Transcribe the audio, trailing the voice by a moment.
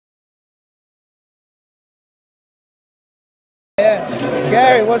Yeah.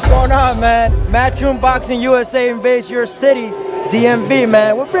 Gary, what's going on, man? Matchroom Boxing USA invades your city, DMV,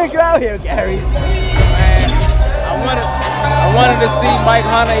 man. What brings you out here, Gary? Man, I wanted to see Mike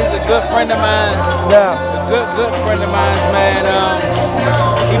Hunter. He's a good friend of mine. Yeah. A good friend of mine, man.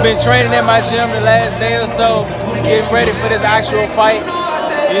 He's been training at my gym the last day or so, getting ready for this actual fight.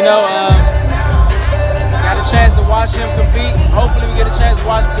 You know, got a chance to watch him compete. Hopefully we get a chance to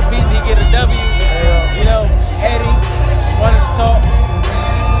watch him compete and he get a W. You know, Eddie wanted to talk.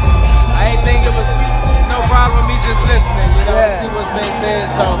 I ain't think it was no problem with me just listening, you know, to see what's being said.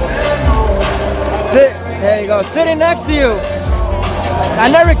 So there you go. Sitting next to you. I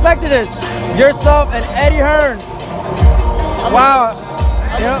never expected this. Yourself and Eddie Hearn. Wow.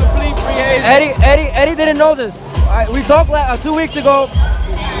 I'm a complete free agent. Eddie didn't know this. We talked 2 weeks ago.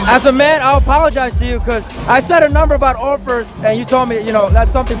 As a man, I'll apologize to you because I said a number about offers and you told me, you know,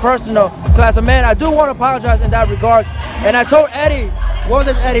 that's something personal. So as a man, I do want to apologize in that regard. And I told Eddie, what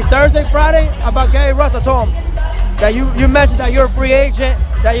was it, Eddie, Thursday, Friday, about Gary Russ. I told him that you mentioned that you're a free agent,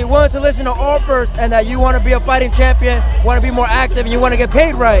 that you wanted to listen to offers, and that you want to be a fighting champion, want to be more active, and you want to get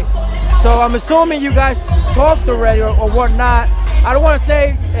paid right. So I'm assuming you guys talked already or whatnot. I don't want to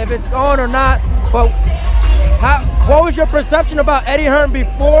say if it's on or not, but what was your perception about Eddie Hearn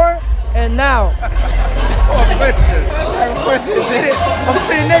before and now? What a question. I'm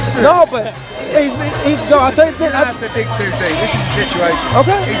sitting next to him. No, but I'll tell you this. You don't have to dig too deep. This is the situation.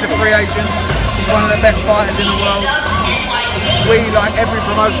 Okay. He's a free agent. He's one of the best fighters in the world. We, like every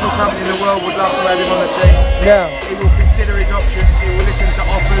promotional company in the world, would love to have him on the team. Yeah. He will consider his options. He will listen to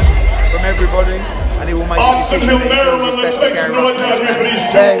offers from everybody, and he will make a decision that he feels is best for Gary Russ.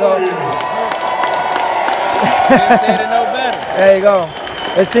 There you go. There you go.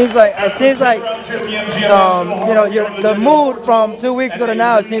 It seems like you know, the mood from 2 weeks ago to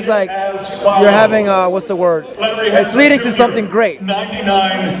now. It seems like you're having what's the word? It's leading to something great.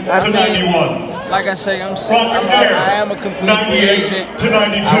 99 like I say, I am a complete free agent.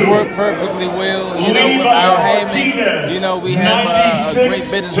 I work perfectly well. You know, with Al Heyman, you know, we have a great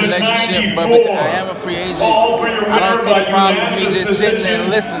business relationship. But because I am a free agent, I don't see the problem with me just sitting and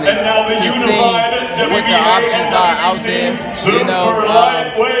listening to see what the options are out there. You know,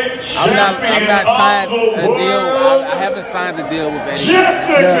 I'm not signed a deal. I haven't signed a deal with anything like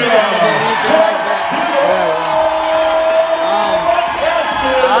that.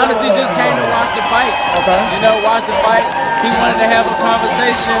 I honestly just came to watch the fight. Okay. You know, watch the fight. He wanted to have a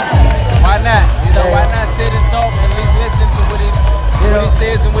conversation. Why not? You know, why not sit and talk and at least listen to what he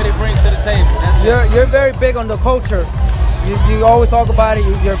says and what he brings to the table? You're very big on the culture. You always talk about it.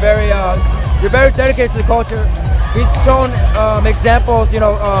 You're very dedicated to the culture. He's shown examples. You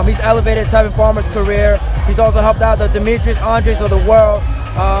know, he's elevated Tevin Farmer's career. He's also helped out the Demetrius Andres of the world.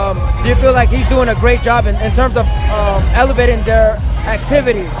 Do you feel like he's doing a great job in terms of elevating their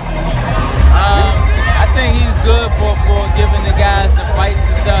activity? I think he's good for giving the guys the fights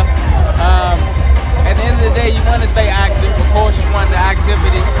and stuff. At the end of the day, you want to stay active. Of course, you want the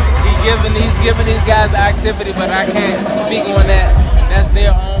activity. He's giving these guys the activity, but I can't speak on that. That's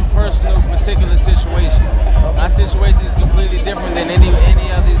their own personal, particular situation. My situation is completely different than any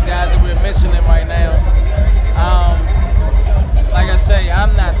of these guys that we're mentioning right now. Like I say,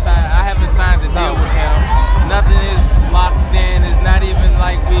 I'm not signed. I haven't signed a deal with him. Nothing is locked in. It's not even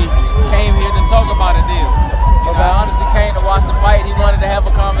like we came here to talk about a deal. You know, I honestly came to watch the fight. He wanted to have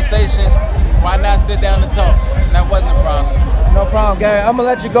a conversation. Why not sit down and talk? And that wasn't a problem. No problem, Gary. I'm gonna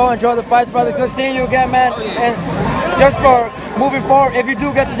let you go. Enjoy the fight, brother. Good seeing you again, man. And just for moving forward, if you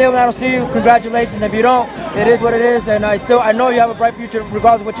do get the deal and I don't see you, congratulations. If you don't, it is what it is. And I know you have a bright future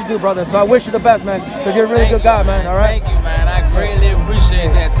regardless of what you do, brother. So I wish you the best, man, because you're a really good guy, man. All right. Thank you, man. I greatly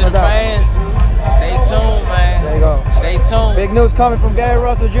appreciate that. To the fans, stay tuned, man. There you go. Stay tuned. Big news coming from Gary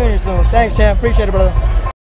Russell Jr. soon. Thanks, champ. Appreciate it, brother.